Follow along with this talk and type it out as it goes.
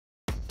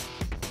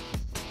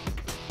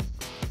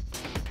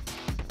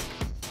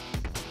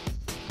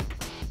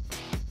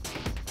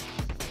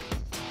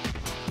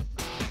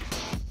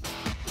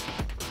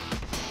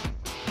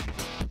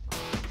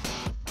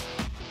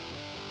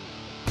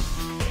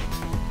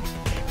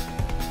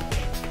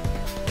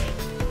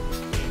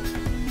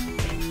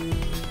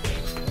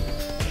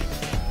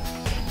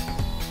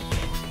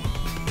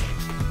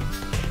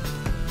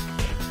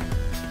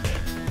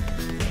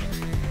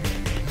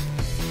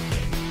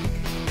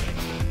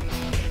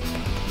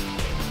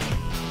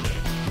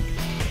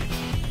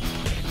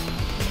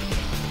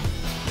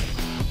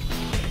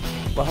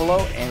Well, hello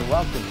and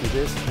welcome to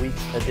this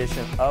week's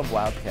edition of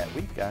Wildcat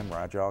Week. I'm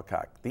Roger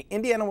Alcock. The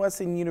Indiana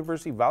Wesleyan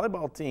University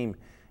volleyball team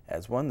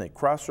has won the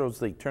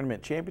Crossroads League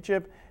Tournament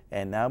Championship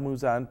and now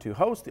moves on to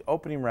host the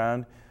opening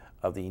round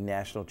of the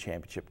National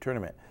Championship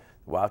Tournament.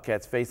 The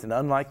Wildcats face an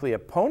unlikely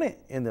opponent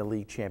in the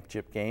league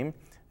championship game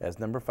as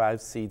number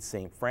 5 seed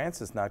St.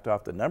 Francis knocked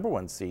off the number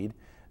 1 seed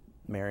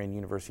Marian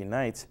University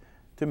Knights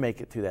to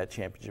make it to that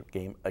championship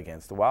game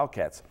against the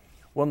Wildcats.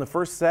 Well, in the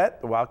first set,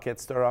 the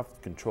Wildcats started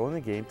off controlling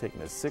the game, taking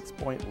a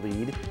 6-point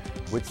lead,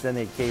 which then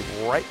they gave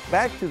right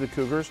back to the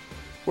Cougars,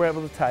 who were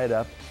able to tie it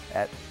up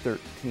at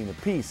 13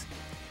 apiece.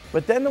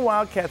 But then the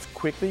Wildcats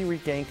quickly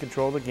regained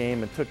control of the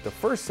game and took the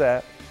first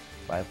set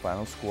by a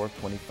final score of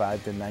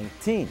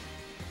 25-19.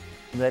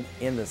 And then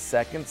in the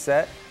second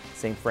set,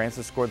 St.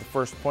 Francis scored the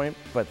first point,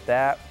 but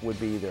that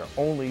would be their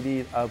only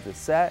lead of the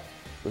set.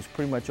 It was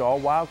pretty much all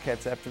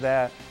Wildcats after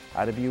that.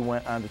 IW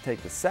went on to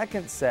take the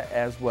second set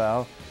as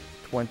well,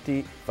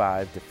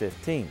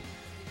 25-15.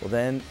 Well,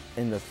 then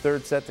in the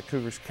third set, the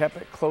Cougars kept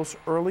it close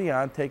early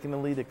on, taking the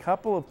lead a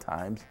couple of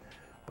times,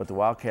 but the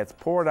Wildcats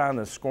poured on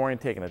the scoring,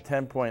 taking a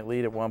 10-point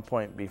lead at one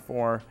point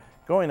before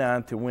going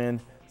on to win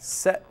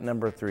set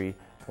number 3,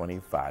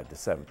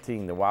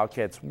 25-17. The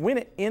Wildcats win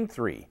it in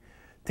 3.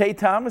 Tay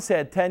Thomas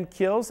had 10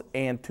 kills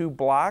and 2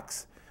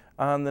 blocks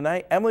on the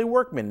night. Emily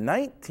Workman,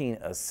 19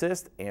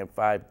 assists and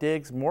 5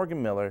 digs.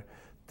 Morgan Miller,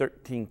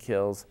 13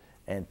 kills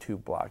and 2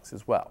 blocks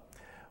as well.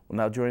 Well,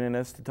 now joining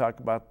us to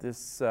talk about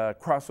this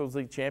Crossroads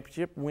League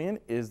Championship win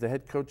is the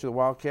head coach of the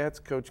Wildcats,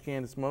 Coach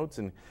Candace Moats.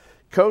 And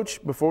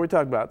Coach, before we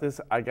talk about this,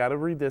 I got to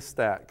read this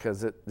stat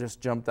because it just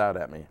jumped out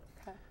at me.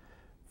 Okay.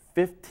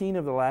 15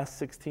 of the last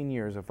 16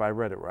 years, if I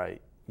read it right,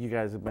 you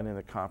guys have been in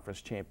the conference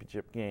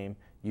championship game.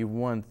 You've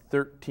won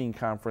 13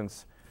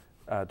 conference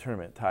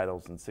tournament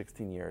titles in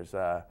 16 years.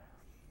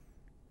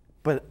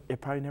 But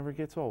it probably never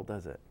gets old,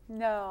 does it?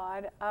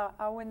 No,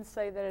 I wouldn't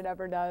say that it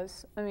ever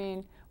does. I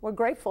mean, we're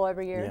grateful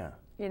every year,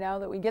 you know,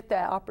 that we get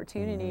that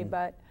opportunity.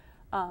 But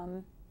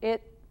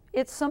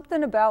it's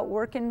something about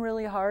working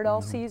really hard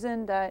all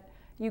season that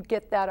you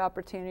get that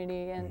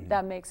opportunity, and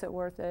that makes it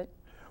worth it.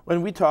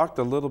 When we talked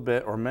a little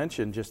bit, or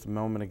mentioned just a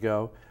moment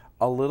ago,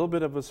 a little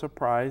bit of a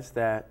surprise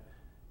that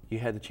you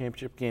had the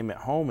championship game at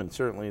home, and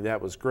certainly that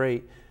was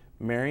great.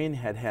 Marian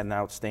had an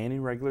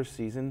outstanding regular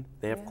season.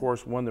 They, of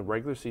course, won the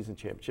regular season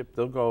championship.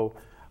 They'll go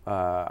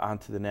on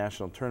to the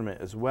national tournament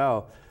as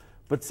well.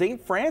 But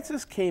St.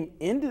 Francis came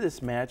into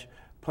this match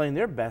playing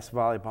their best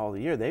volleyball of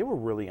the year. They were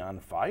really on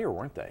fire,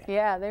 weren't they?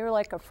 Yeah, they were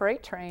like a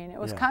freight train. It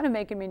was kind of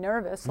making me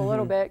nervous a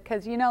little bit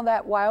because, you know,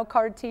 that wild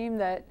card team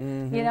that,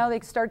 you know, they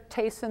start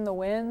tasting the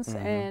wins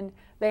and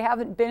they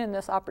haven't been in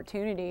this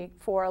opportunity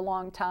for a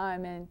long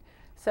time. And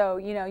so,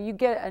 you know, you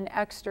get an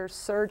extra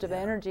surge of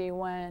energy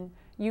when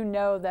you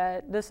know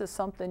that this is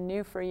something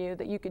new for you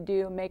that you could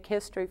do and make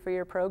history for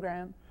your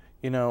program.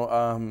 You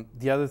know,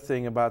 the other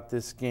thing about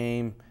this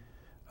game,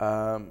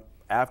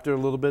 after a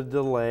little bit of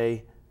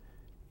delay,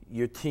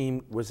 your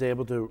team was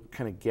able to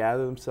kind of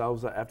gather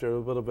themselves after a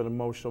little bit of an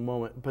emotional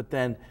moment, but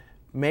then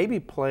maybe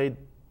played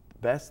the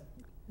best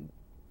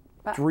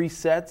 3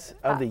 sets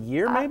of the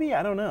year, maybe?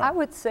 I don't know. I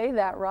would say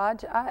that,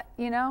 Raj.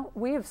 You know,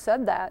 we have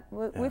said that.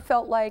 We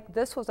felt like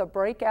this was a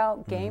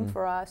breakout game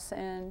for us,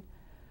 and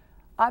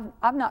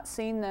I've not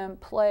seen them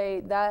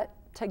play that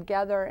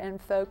together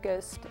and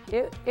focused.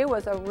 It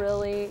was a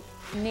really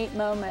neat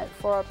moment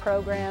for our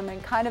program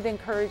and kind of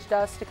encouraged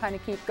us to kind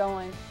of keep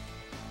going.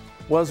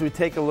 Well, as we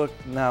take a look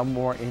now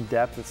more in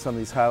depth at some of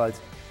these highlights,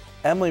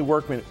 Emily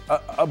Workman,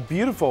 a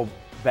beautiful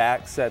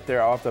back set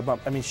there off the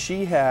bump. I mean,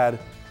 she had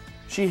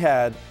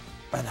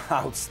an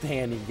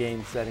outstanding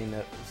game setting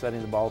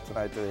the ball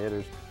tonight to the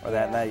hitters, or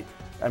that night.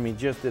 I mean,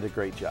 just did a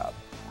great job.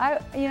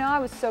 You know, I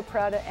was so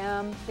proud of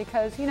Em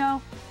because, you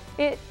know,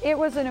 it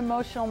was an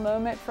emotional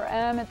moment for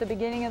Em at the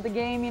beginning of the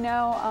game. You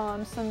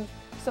know,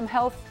 some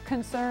health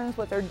concerns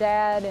with her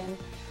dad,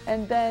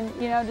 and then,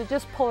 you know, to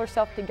just pull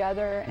herself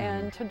together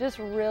and to just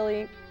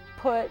really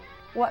put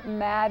what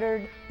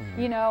mattered.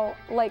 You know,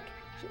 like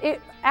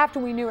after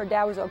we knew her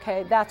dad was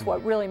okay, that's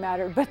what really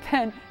mattered. But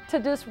then to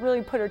just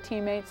really put her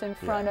teammates in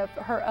front of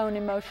her own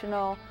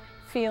emotional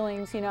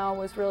feelings, you know,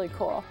 was really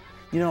cool.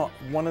 You know,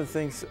 one of the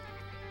things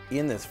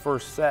in this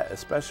first set,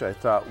 especially, I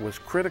thought was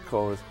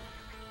critical is,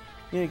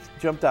 you know,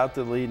 jumped out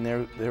to the lead,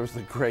 and there was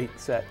the great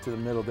set to the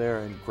middle there,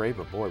 and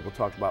Graber, boy, we'll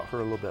talk about her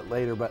a little bit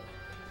later, but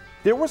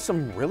there were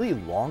some really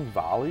long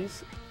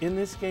volleys in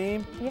this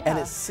game, and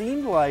it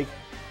seemed like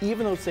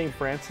even though St.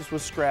 Francis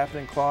was scrapping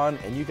and clawing,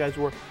 and you guys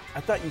were, I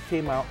thought you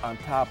came out on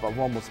top of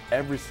almost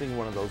every single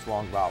one of those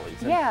long volleys.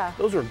 And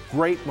those are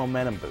great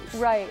momentum boosts.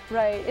 Right,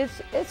 right.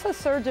 It's a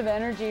surge of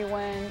energy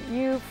when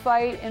you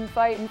fight and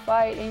fight and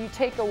fight, and you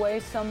take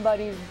away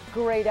somebody's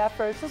great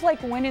efforts. It's like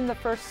winning the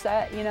first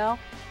set, you know?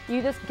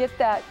 You just get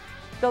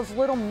those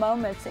little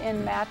moments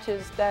in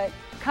matches that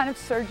kind of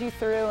surge you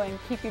through and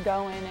keep you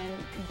going,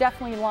 and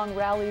definitely long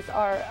rallies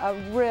are a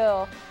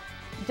real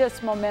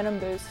just momentum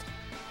boost.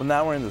 Well,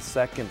 now we're in the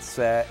second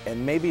set,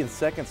 and maybe in the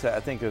second set, I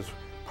think it was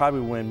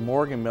probably when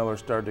Morgan Miller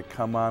started to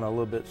come on a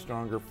little bit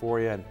stronger for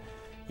you. And,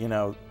 you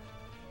know,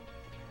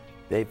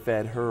 They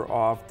fed her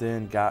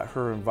often, got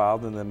her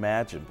involved in the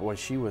match, and boy,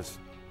 she was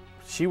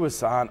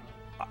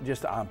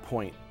just on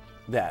point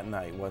that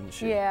night, wasn't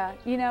she? Yeah,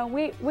 you know,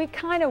 we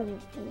kind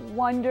of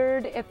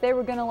wondered if they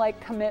were going to like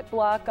commit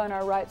block on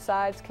our right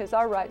sides, because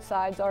our right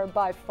sides are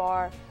by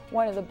far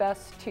one of the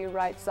best two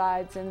right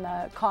sides in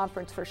the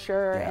conference for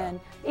sure, Yeah. and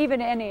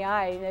even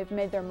NAI, they've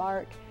made their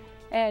mark.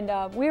 And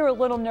we were a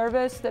little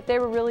nervous that they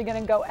were really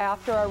going to go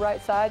after our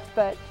right sides,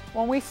 but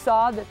when we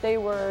saw that they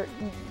were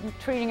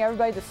treating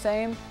everybody the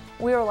same,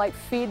 we were like,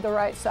 feed the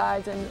right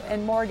sides,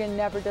 and Morgan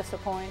never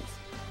disappoints.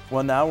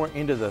 Well, now we're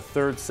into the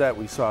third set.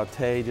 We saw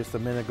Tay just a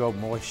minute ago.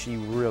 Boy, she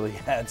really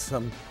had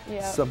some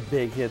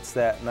big hits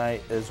that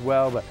night as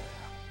well. But,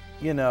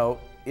 you know,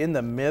 in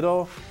the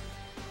middle,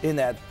 in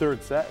that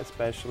third set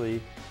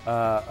especially,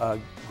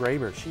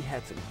 Graber, she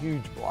had some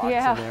huge blocks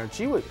in there. And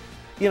she was,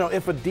 you know,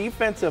 if a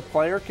defensive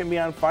player can be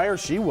on fire,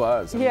 she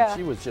was. I mean,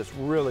 she was just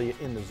really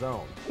in the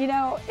zone. You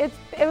know, it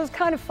was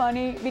kind of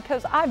funny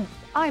because I'm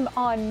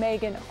on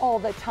Megan all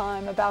the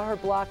time about her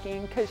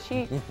blocking, because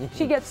she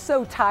gets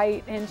so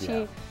tight and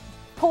she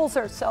pulls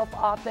herself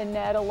off the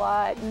net a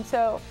lot. And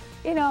so,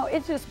 you know,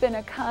 it's just been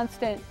a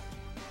constant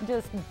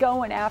just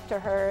going after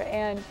her.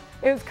 And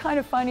it was kind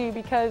of funny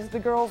because the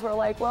girls were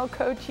like, well,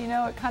 coach, you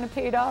know, it kind of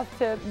paid off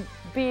to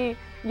be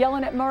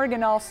yelling at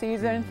Morgan all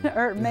season,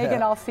 or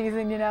Megan all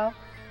season, you know.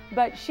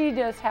 But she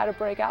just had a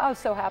breakout. I was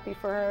so happy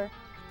for her.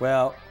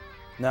 Well,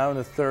 now in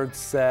the third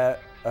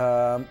set,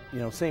 you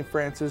know, St.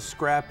 Francis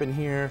scrapping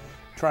here,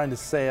 trying to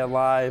say a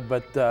lie,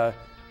 but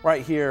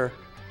right here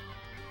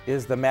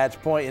is the match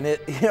point, and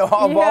it, you know,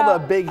 of all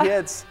the big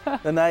hits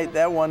tonight,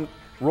 that one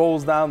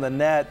rolls down the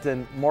net,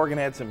 and Morgan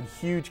had some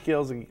huge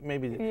kills, and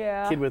maybe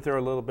kid with her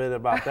a little bit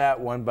about that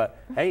one, but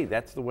hey,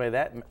 that's the way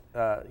that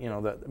you know,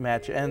 the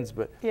match ends.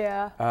 But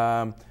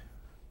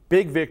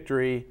big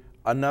victory,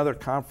 another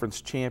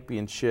conference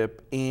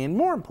championship, and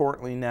more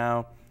importantly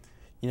now,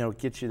 you know, it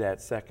gets you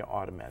that second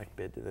automatic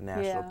bid to the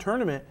national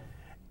tournament,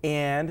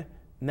 and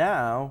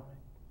now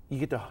you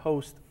get to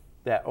host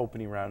that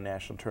opening round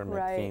national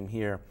tournament game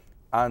here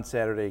on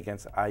Saturday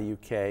against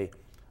IUK,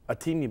 a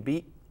team you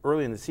beat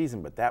early in the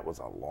season, but that was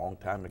a long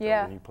time ago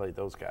when you played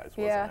those guys,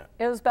 wasn't it?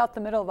 It was about the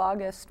middle of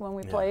August when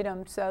we played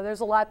them, so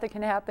there's a lot that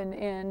can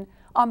happen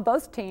on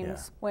both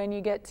teams when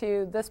you get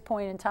to this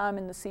point in time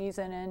in the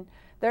season, and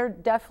they're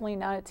definitely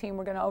not a team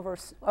we're going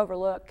to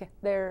overlook.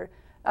 They're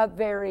a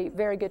very,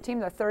 very good team.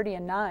 They're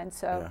 30-9,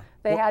 so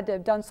they had to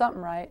have done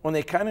something right. Well,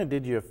 they kind of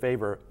did you a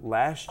favor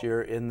last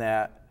year in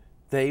that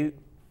they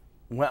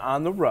went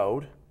on the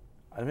road,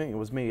 I think it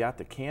was maybe out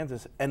to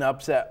Kansas, and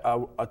upset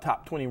a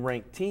top 20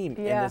 ranked team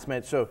in this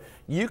match. So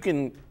you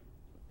can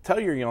tell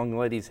your young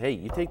ladies, hey,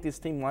 you take this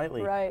team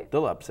lightly,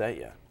 they'll upset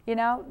you. You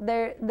know,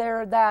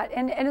 they're that,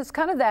 and it's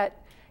kind of that,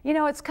 you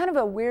know, it's kind of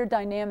a weird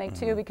dynamic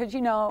too, because,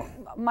 you know,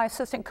 my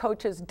assistant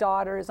coach's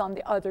daughter is on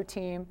the other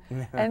team,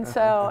 and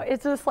so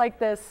it's just like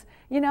this,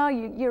 you know,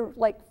 you're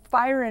like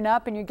firing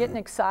up and you're getting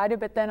excited,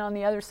 but then on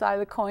the other side of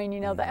the coin, you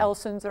know, the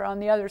Elsons are on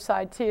the other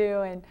side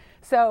too, and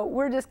so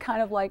we're just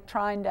kind of like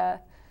trying to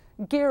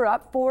gear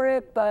up for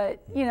it,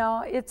 but, you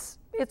know, it's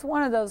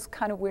one of those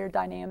kind of weird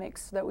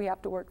dynamics that we have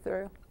to work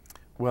through.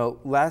 Well,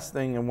 last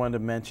thing I wanted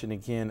to mention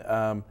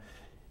again,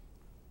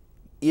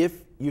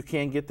 if you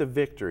can get the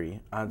victory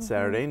on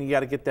Saturday, and you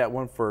got to get that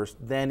one first,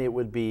 then it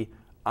would be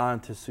on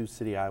to Sioux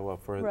City, Iowa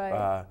for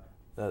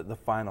the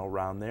final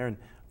round there. And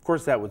of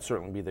course, that would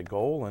certainly be the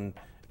goal, and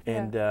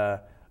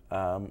to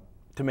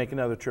make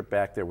another trip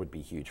back there would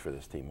be huge for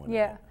this team, wouldn't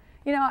it?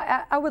 You know,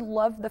 I would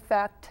love the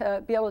fact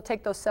to be able to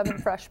take those 7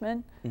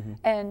 freshmen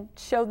and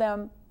show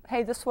them,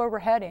 hey, this is where we're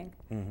heading,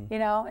 you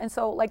know? And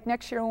so, like,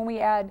 next year when we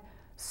add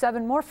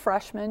 7 more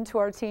freshmen to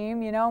our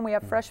team, you know, and we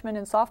have freshmen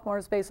and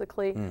sophomores,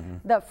 basically,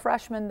 the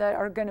freshmen that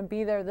are going to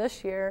be there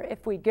this year,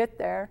 if we get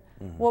there,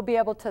 we'll be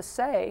able to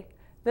say,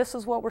 this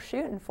is what we're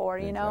shooting for,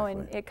 you know,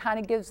 and it kind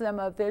of gives them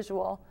a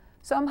visual.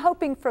 So I'm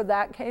hoping for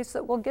that case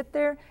that we'll get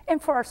there,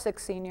 and for our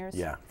 6 seniors.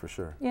 Yeah, for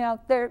sure. You know,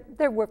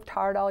 they're worked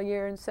hard all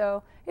year, and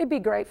so it'd be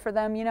great for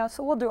them, you know,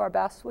 so we'll do our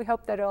best. We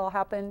hope that it'll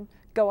happen,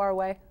 go our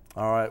way.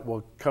 All right,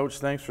 well, Coach,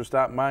 thanks for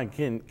stopping by,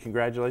 and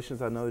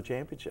congratulations on another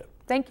championship.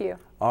 Thank you.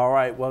 All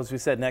right, well, as we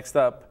said, next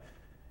up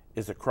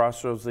is the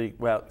Crossroads League,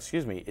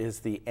 is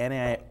the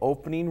NAI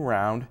opening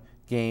round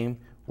game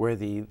where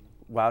the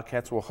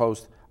Wildcats will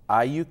host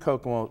IU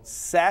Kokomo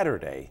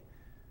Saturday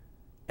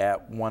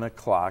at 1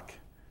 o'clock.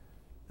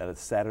 That is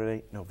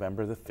Saturday,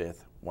 November the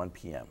 5th, 1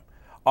 p.m.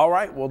 All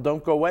right, well,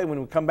 don't go away. When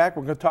we come back,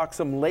 we're going to talk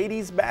some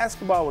ladies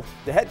basketball with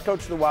the head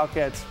coach of the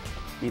Wildcats,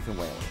 Ethan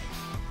Whaley.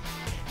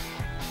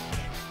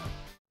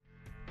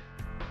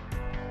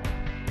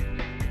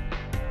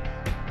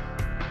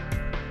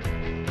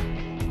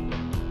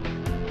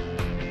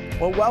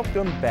 Well,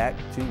 welcome back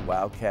to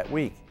Wildcat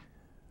Week.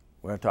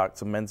 We're going to talk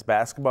some men's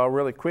basketball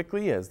really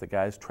quickly as the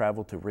guys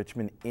travel to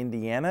Richmond,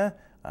 Indiana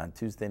on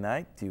Tuesday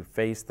night to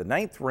face the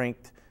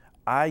 9th-ranked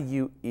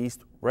IU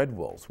East Red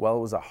Wolves. Well,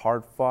 it was a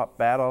hard-fought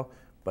battle,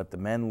 but the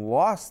men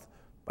lost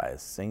by a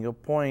single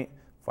point.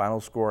 Final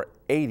score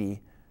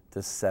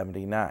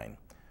 80-79.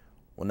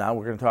 Well, now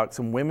we're going to talk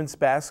some women's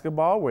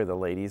basketball, where the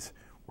ladies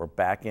were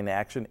back in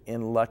action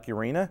in Luck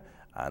Arena.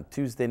 On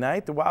Tuesday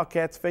night, the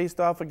Wildcats faced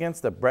off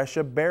against the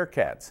Brescia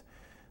Bearcats.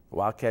 The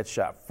Wildcats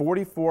shot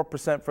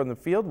 44% from the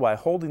field, while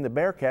holding the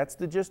Bearcats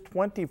to just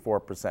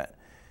 24%.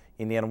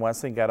 Indiana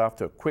Wesleyan got off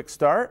to a quick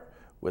start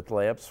with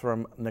layups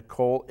from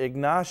Nicole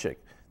Ignashik.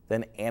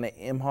 Then Anna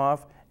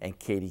Imhoff and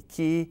Katie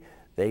Key,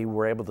 they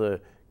were able to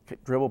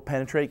dribble,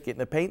 penetrate, get in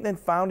the paint, and then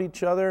found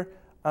each other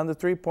on the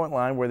three-point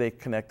line, where they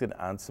connected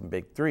on some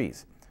big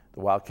threes. The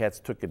Wildcats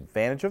took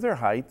advantage of their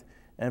height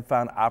and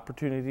found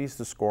opportunities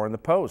to score in the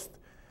post.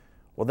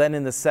 Well, then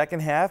in the second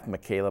half,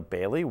 Michaela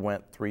Bailey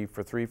went 3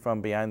 for 3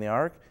 from behind the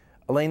arc.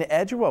 Elena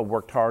Edgewa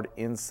worked hard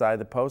inside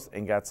the post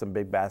and got some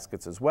big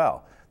baskets as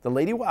well. The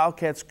Lady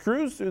Wildcats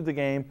cruised through the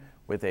game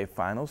with a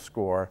final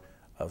score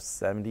of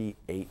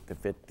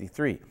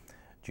 78-53.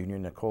 Junior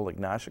Nicole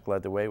Ignashik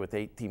led the way with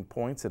 18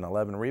 points and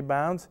 11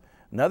 rebounds.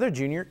 Another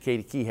junior,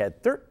 Katie Key,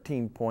 had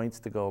 13 points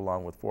to go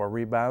along with 4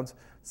 rebounds.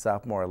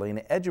 Sophomore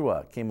Elena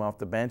Edgewa came off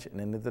the bench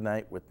and ended the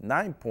night with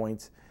 9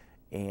 points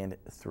and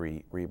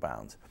 3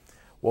 rebounds.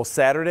 Well,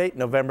 Saturday,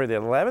 November the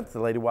 11th,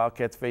 the Lady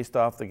Wildcats faced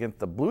off against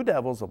the Blue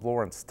Devils of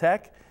Lawrence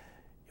Tech.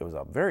 It was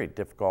a very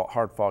difficult,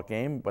 hard-fought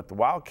game, but the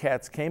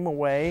Wildcats came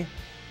away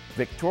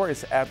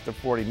victorious after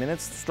 40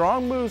 minutes.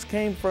 Strong moves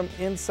came from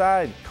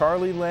inside,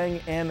 Carly Lang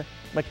and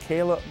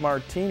Michaela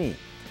Martini.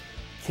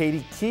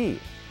 Katie Key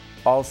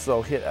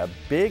also hit a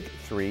big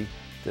 3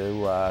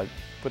 to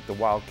put the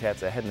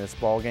Wildcats ahead in this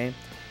ball game,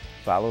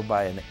 followed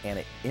by an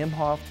Anna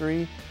Imhoff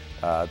 3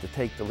 to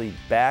take the lead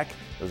back.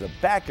 It was a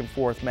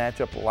back-and-forth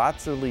matchup,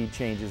 lots of lead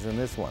changes in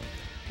this one.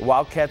 The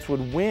Wildcats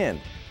would win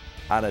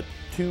on a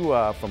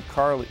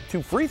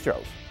 2 free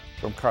throws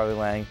from Carly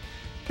Lang.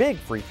 Big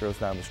free throws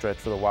down the stretch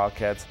for the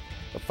Wildcats.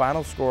 The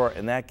final score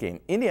in that game,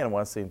 Indiana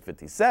Wesleyan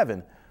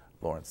 57,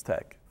 Lawrence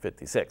Tech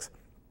 56.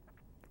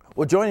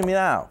 Well, joining me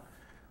now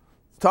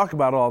to talk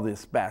about all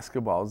this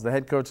basketball is the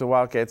head coach of the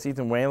Wildcats,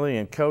 Ethan Whaley.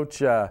 And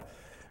Coach,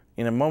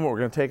 in a moment we're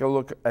going to take a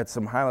look at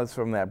some highlights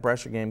from that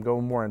Brescia game, go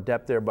more in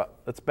depth there, but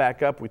let's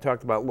back up. We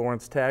talked about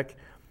Lawrence Tech. I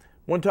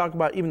want to talk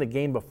about even the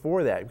game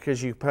before that,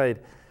 because you played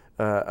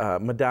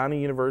Madonna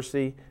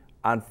University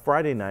on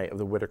Friday night of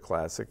the Winter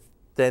Classic.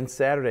 Then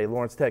Saturday,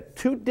 Lawrence Tech.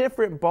 2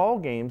 different ball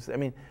games. I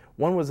mean,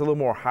 one was a little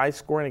more high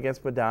scoring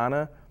against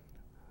Madonna.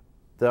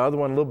 The other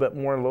one a little bit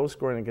more low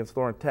scoring against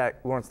Lawrence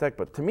Tech.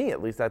 But to me,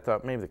 at least, I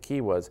thought maybe the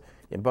key was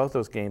in both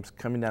those games,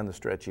 coming down the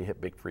stretch, you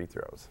hit big free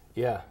throws.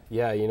 Yeah,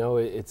 you know,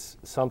 it's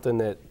something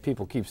that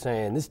people keep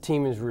saying. This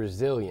team is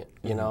resilient,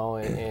 you know,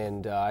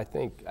 and I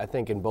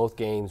think in both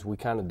games we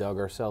kind of dug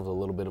ourselves a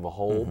little bit of a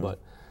hole, but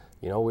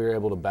you know, we were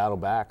able to battle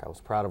back. I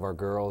was proud of our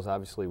girls.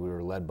 Obviously, we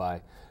were led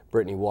by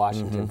Brittany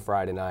Washington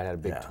Friday night, had a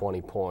big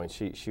 20 points.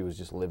 She was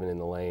just living in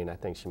the lane. I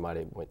think she might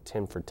have went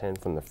 10 for 10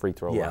 from the free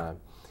throw line.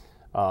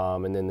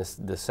 And then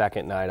the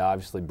second night,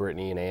 obviously,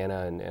 Brittany and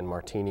Anna and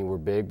Martini were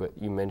big, but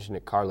you mentioned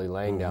it, Carly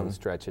Lang down the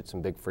stretch hit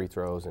some big free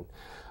throws. And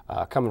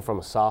coming from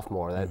a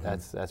sophomore,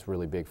 that's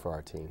really big for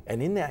our team.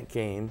 And in that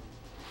game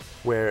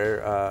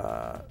where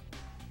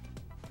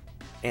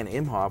Anna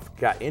Imhoff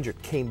got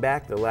injured, came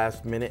back the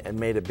last minute and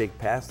made a big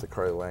pass to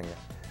Carly Lang.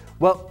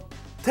 Well,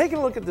 taking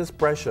a look at this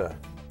Brescia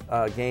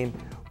game,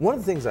 one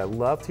of the things I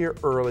loved here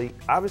early,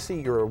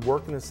 obviously you're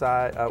working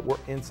inside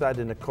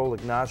to Nicole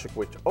Ignashik,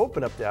 which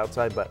opened up the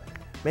outside, but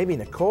maybe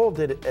Nicole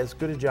did as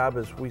good a job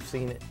as we've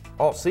seen it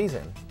all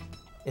season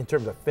in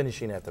terms of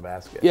finishing at the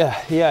basket.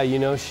 Yeah, you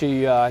know,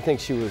 I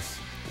think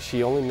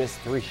she only missed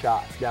 3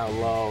 shots down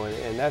low,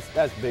 and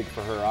that's big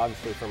for her,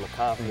 obviously, from a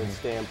confidence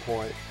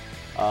standpoint.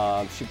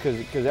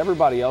 Because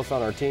everybody else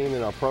on our team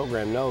and our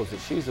program knows that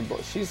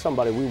she's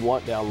somebody we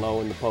want down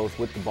low in the post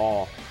with the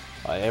ball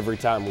every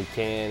time we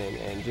can,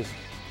 and just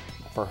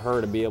for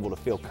her to be able to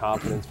feel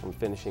confidence from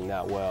finishing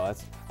that well,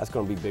 that's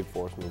going to be big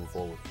for us moving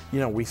forward. You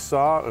know, we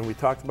saw, and we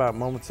talked about it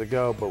moments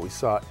ago, but we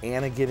saw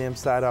Anna get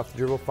inside off the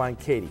dribble, find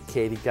Katie.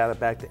 Katie got it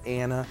back to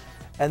Anna.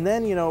 And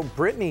then, you know,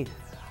 Brittany,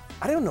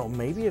 I don't know,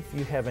 maybe if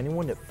you have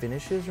anyone that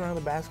finishes around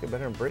the basket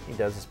better than Brittany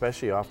does,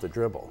 especially off the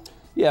dribble.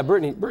 Yeah,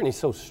 Brittany's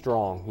so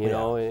strong, you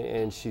know,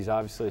 and she's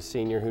obviously a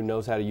senior who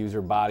knows how to use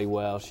her body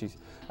well.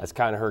 That's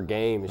kind of her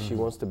game, and she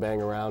wants to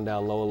bang around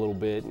down low a little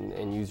bit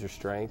and use her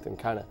strength and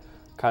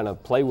kind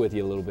of play with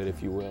you a little bit,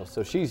 if you will.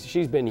 So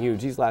she's been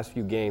huge these last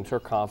few games. Her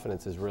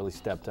confidence has really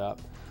stepped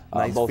up.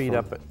 Nice feed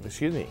up.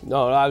 Excuse me.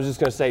 No, I was just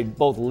going to say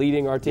both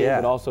leading our team,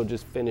 but also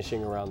just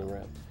finishing around the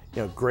rim.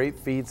 You know, great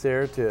feeds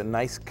there to a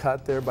nice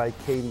cut there by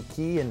Katie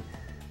Key, and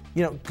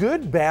you know,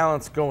 good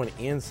balance going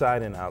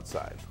inside and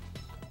outside.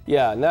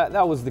 Yeah, and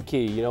that was the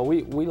key. You know,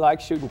 we like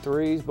shooting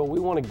threes, but we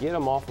want to get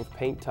them off of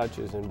paint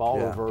touches and ball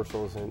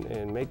reversals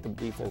and make the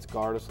defense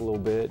guard us a little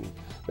bit. And,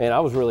 man, I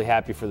was really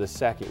happy for the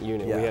second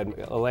unit. We had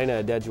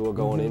Elena Adejua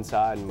going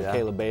inside and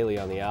Michaela Bailey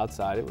on the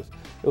outside. It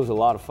was a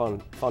lot of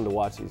fun to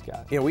watch these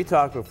guys. You know, we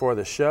talked before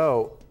the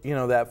show, you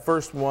know, that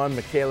first one,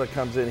 Michaela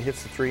comes in,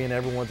 hits the 3, and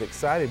everyone's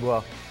excited.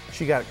 Well,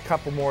 she got a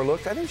couple more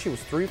looks. I think she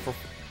was 3 for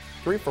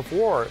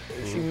 4.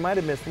 She might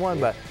have missed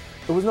one, but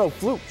it was no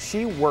fluke.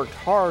 She worked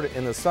hard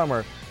in the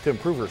summer to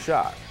improve her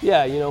shot.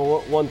 Yeah, you know,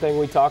 one thing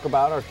we talk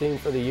about, our theme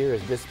for the year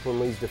is discipline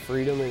leads to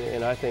freedom,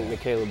 and I think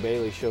Michaela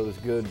Bailey showed as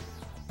good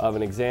of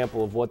an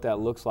example of what that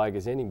looks like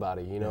as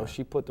anybody. You know,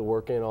 she put the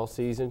work in all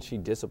season, she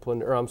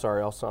disciplined, or I'm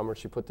sorry, all summer,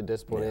 she put the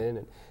discipline in,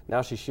 and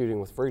now she's shooting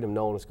with freedom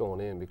knowing it's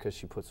going in because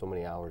she put so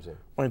many hours in.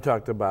 When you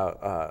talked about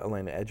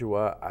Elena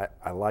Edgewa,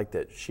 I like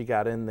that she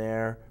got in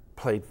there,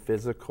 played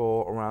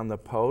physical around the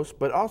post,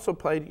 but also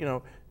played, you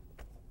know,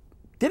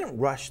 didn't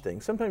rush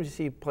things. Sometimes you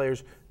see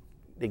players,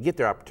 they get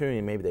their opportunity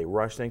and maybe they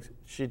rush things.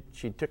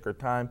 She took her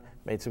time,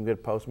 made some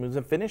good post moves,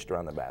 and finished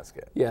around the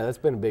basket. Yeah, that's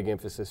been a big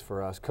emphasis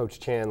for us. Coach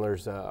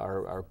Chandler's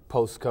our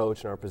post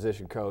coach and our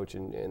position coach,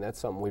 and that's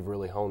something we've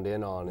really honed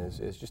in on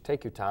is just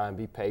take your time,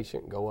 be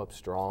patient, go up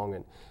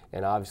strong,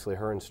 and obviously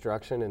her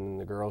instruction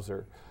and the girls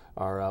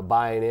are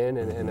buying in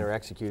and they're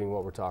executing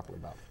what we're talking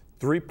about.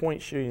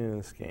 3-point shooting in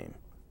this game,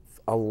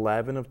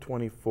 11 of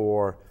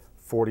 24,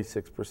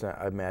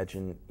 46%. I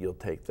imagine you'll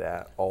take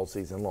that all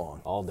season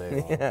long. All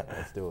day long. Yeah.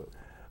 Let's do it.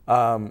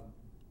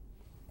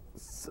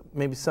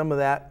 Maybe some of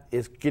that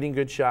is getting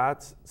good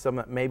shots. Some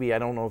of that, maybe I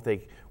don't know if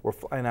they were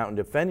flying out and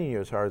defending you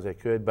as hard as they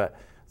could, but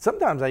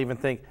sometimes I even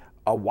think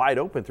a wide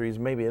open three is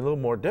maybe a little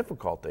more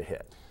difficult to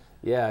hit.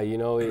 Yeah, you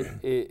know,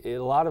 a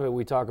lot of it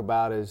we talk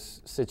about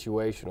is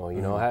situational.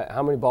 You know,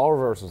 how many ball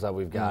reversals have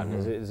we gotten?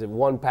 Is it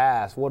one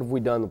pass? What have we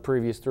done the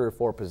previous 3 or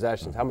 4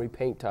 possessions? How many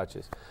paint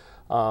touches?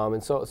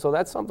 And so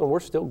that's something we're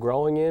still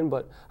growing in,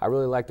 but I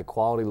really like the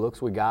quality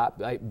looks we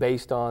got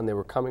based on they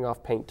were coming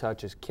off paint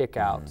touches,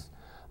 kickouts,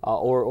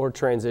 or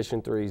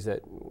transition threes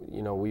that,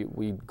 you know,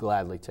 we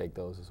gladly take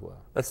those as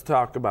well. Let's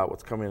talk about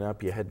what's coming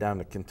up. You head down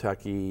to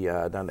Kentucky,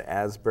 down to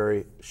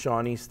Asbury,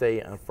 Shawnee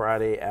State on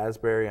Friday,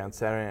 Asbury on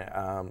Saturday.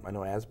 I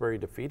know Asbury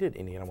defeated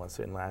Indiana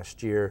Wesleyan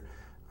last year.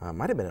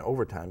 Might have been an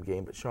overtime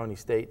game, but Shawnee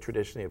State,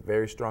 traditionally a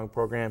very strong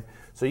program.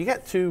 So you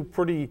got two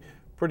pretty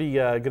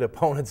good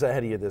opponents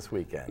ahead of you this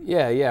weekend.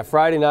 Yeah.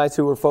 Friday nights,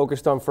 who we're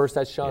focused on first,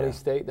 that's Shawnee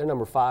State. They're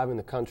number 5 in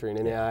the country in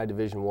NAIA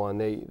Division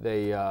I.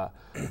 They I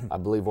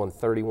believe, won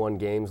 31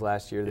 games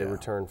last year. They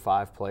returned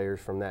 5 players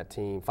from that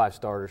team, 5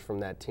 starters from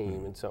that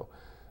team. And so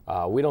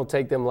we don't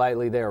take them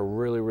lightly. They are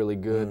really, really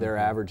good. They're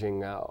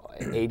averaging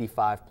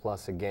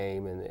 85-plus a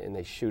game, and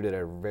they shoot at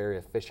a very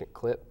efficient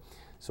clip.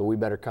 So we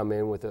better come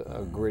in with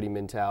a gritty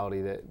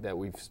mentality that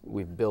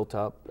we've built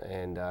up,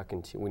 and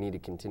we need to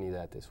continue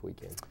that this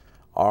weekend.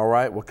 All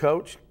right, well,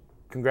 Coach,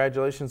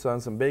 congratulations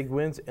on some big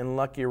wins in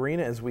Lucky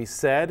Arena. As we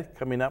said,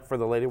 coming up for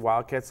the Lady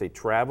Wildcats, they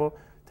travel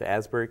to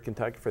Asbury,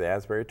 Kentucky for the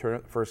Asbury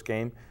tournament, first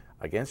game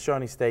against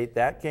Shawnee State.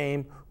 That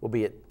game will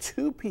be at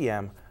 2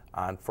 p.m.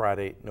 on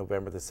Friday,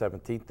 November the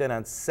 17th. Then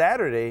on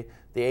Saturday,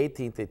 the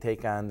 18th, they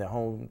take on the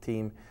home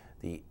team,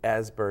 the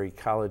Asbury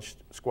College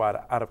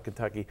squad out of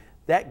Kentucky.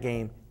 That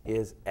game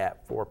is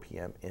at 4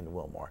 p.m. in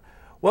Wilmore.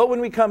 Well,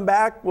 when we come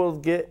back, we'll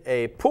get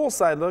a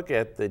poolside look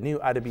at the new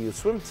IWU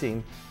swim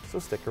team, so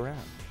stick around.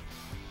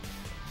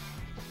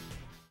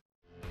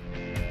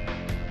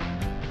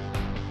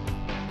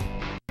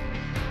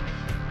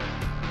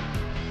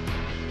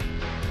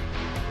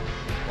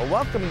 Well,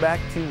 welcome back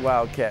to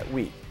Wildcat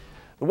Week.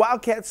 The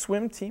Wildcat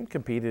swim team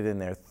competed in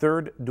their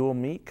 3rd dual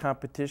meet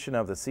competition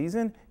of the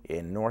season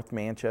in North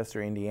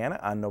Manchester, Indiana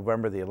on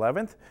November the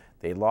 11th.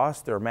 They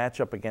lost their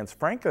matchup against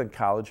Franklin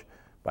College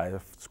by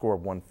a score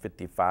of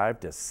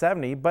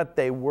 155-70, but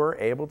they were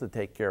able to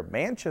take care of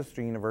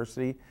Manchester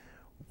University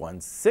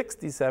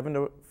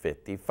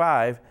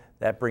 167-55.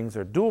 That brings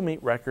their dual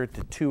meet record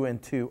to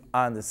 2-2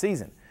 on the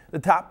season. The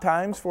top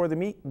times for the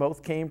meet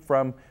both came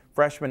from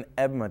freshman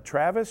Emma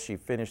Travis. She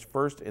finished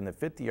first in the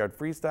 50-yard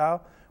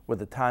freestyle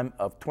with a time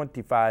of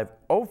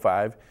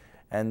 25:05,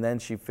 and then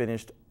she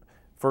finished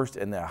first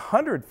in the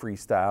 100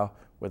 freestyle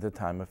with a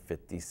time of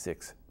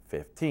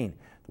 56:15.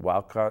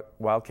 The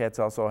Wildcats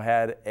also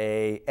had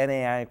a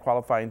NAIA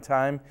qualifying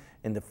time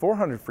in the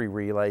 400 free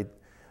relay.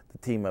 The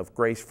team of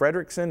Grace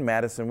Fredrickson,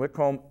 Madison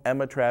Wickholm,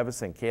 Emma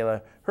Travis, and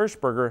Kayla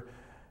Hirschberger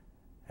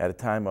had a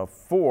time of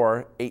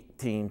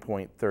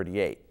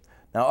 4:18.38.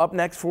 Now up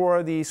next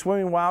for the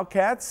swimming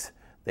Wildcats,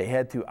 they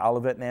head to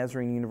Olivet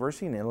Nazarene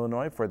University in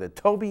Illinois for the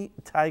Toby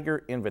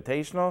Tiger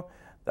Invitational.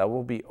 That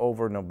will be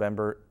over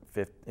November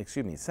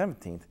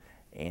 17th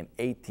and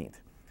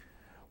 18th.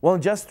 Well,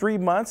 in just 3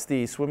 months,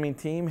 the swimming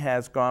team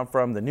has gone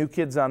from the new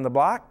kids on the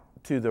block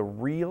to the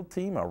real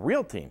team, a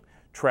real team,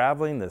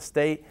 traveling the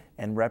state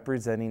and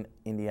representing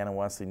Indiana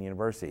Wesleyan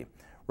University.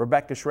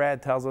 Rebecca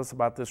Schrad tells us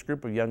about this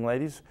group of young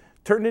ladies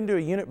turned into a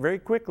unit very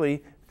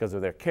quickly because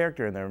of their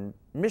character and their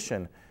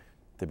mission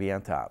to be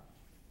on top.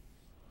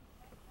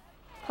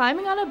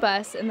 Climbing on a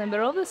bus in the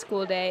middle of the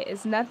school day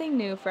is nothing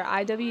new for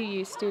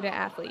IWU student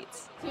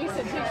athletes.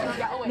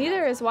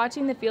 Neither is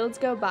watching the fields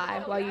go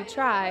by while you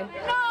try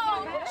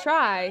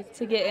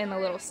to get in a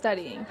little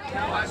studying.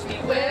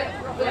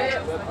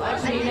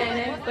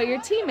 But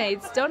your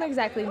teammates don't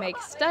exactly make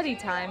study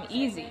time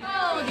easy.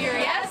 Oh, if you're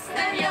yes,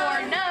 then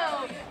you're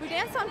no. We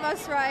dance on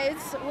bus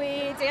rides,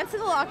 we dance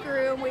in the locker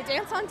room, we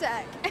dance on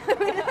deck.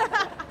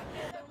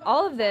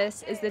 All of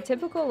this is the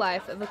typical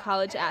life of a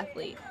college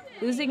athlete,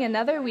 losing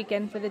another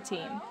weekend for the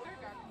team.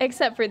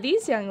 Except for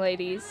these young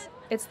ladies,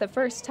 it's the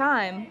first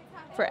time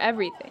for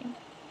everything.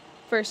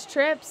 First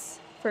trips,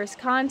 first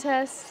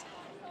contests,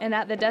 and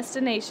at the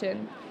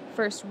destination,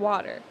 first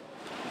water.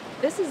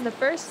 This is the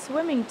first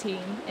swimming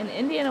team in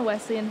Indiana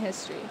Wesleyan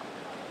history.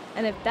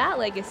 And if that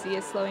legacy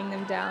is slowing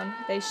them down,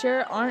 they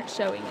sure aren't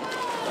showing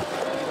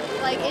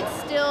it. Like, it's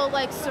still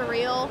like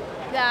surreal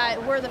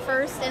that we're the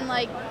first, and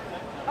like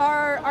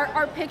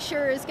our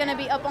picture is gonna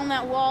be up on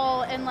that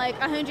wall, and like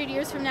 100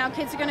 years from now,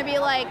 kids are gonna be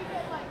like,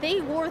 they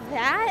wore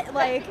that?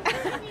 Like.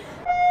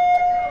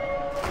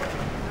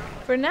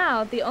 For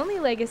now, the only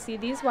legacy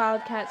these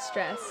Wildcats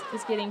stress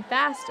is getting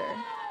faster,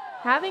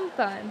 having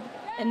fun,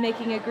 and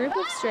making a group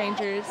of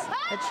strangers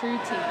a true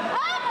team.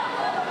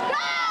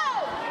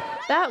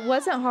 That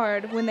wasn't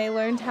hard when they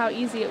learned how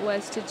easy it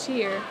was to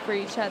cheer for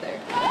each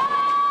other.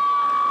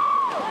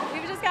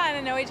 We've just gotten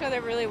to know each other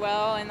really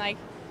well, and like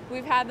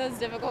we've had those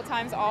difficult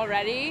times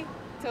already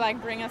to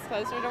like bring us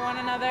closer to one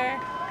another.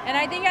 And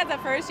I think as a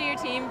first-year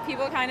team,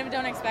 people kind of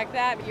don't expect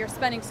that. You're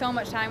spending so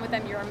much time with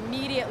them, you're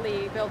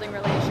immediately building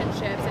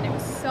relationships, and it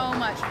was so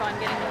much fun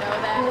getting to know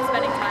them and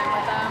spending time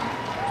with them.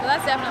 So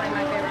that's definitely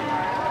my favorite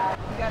part.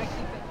 You gotta keep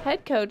it.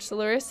 Head coach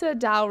Larissa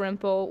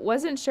Dalrymple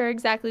wasn't sure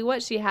exactly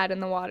what she had in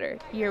the water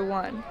year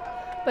one,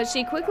 but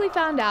she quickly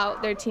found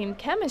out their team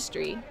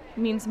chemistry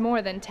means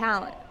more than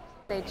talent.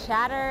 They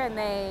chatter and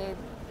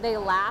they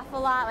laugh a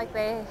lot, like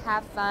they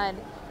have fun.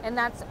 And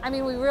that's, I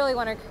mean, we really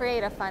want to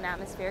create a fun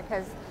atmosphere,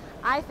 because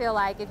I feel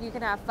like if you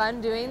can have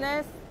fun doing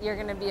this, you're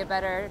going to be a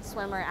better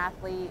swimmer,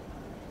 athlete,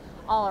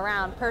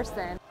 all-around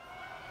person.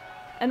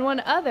 And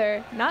one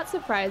other, not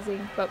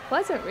surprising, but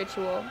pleasant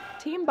ritual,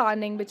 team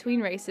bonding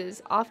between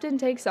races often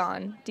takes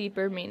on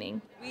deeper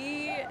meaning.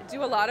 We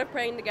do a lot of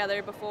praying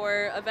together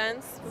before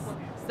events.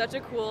 Such a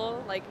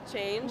cool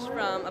change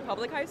from a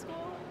public high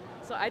school.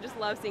 So I just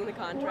love seeing the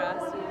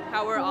contrast and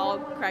how we're all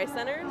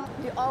Christ-centered.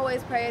 We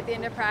always pray at the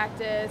end of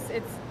practice.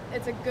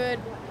 It's a good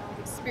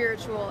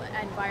spiritual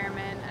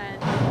environment,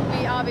 and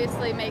we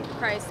obviously make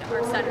Christ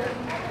our center.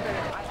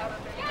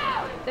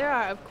 There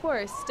are, of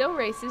course, still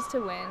races to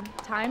win,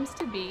 times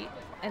to beat,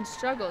 and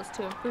struggles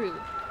to improve.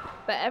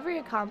 But every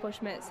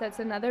accomplishment sets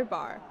another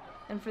bar,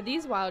 and for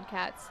these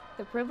Wildcats,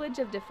 the privilege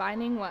of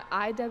defining what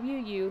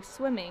IWU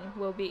swimming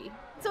will be.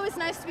 It's always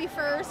nice to be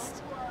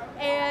first,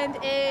 and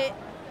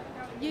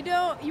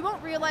you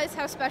won't realize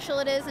how special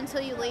it is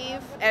until you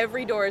leave.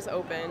 Every door is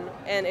open,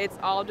 and it's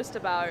all just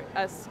about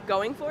us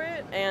going for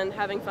it and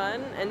having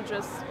fun and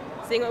just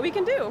seeing what we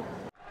can do.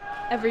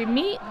 Every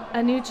meet,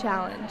 a new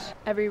challenge.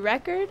 Every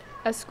record,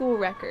 a school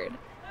record.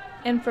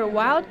 And for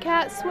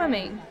Wildcat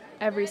swimming,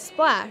 every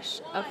splash,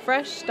 a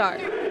fresh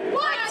start. One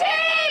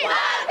team,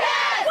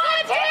 Wildcats!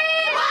 One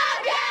team,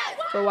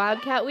 Wildcats! For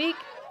Wildcat Week,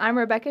 I'm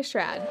Rebecca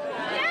Schrad.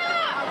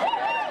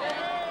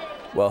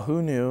 Well,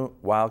 who knew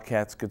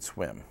Wildcats could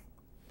swim?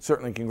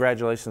 Certainly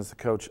congratulations to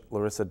Coach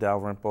Larissa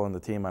Dalrymple and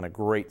the team on a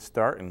great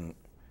start, and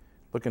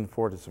looking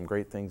forward to some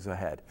great things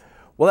ahead.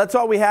 Well, that's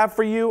all we have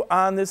for you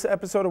on this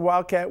episode of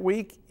Wildcat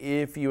Week.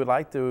 If you would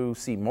like to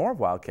see more of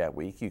Wildcat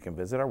Week, you can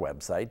visit our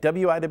website,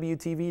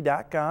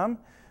 wiwtv.com.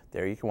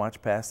 There you can watch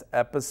past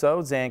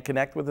episodes and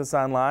connect with us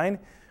online.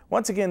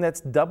 Once again,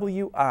 that's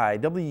wiwtv.com.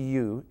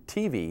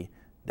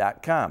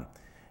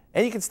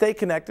 And you can stay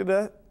connected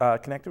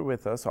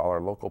with us, all our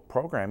local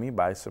programming,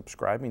 by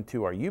subscribing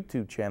to our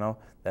YouTube channel.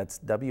 That's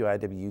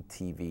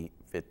WIWTV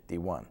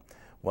 51.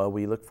 Well,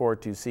 we look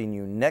forward to seeing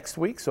you next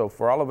week. So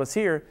for all of us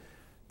here,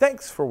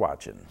 thanks for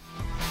watching.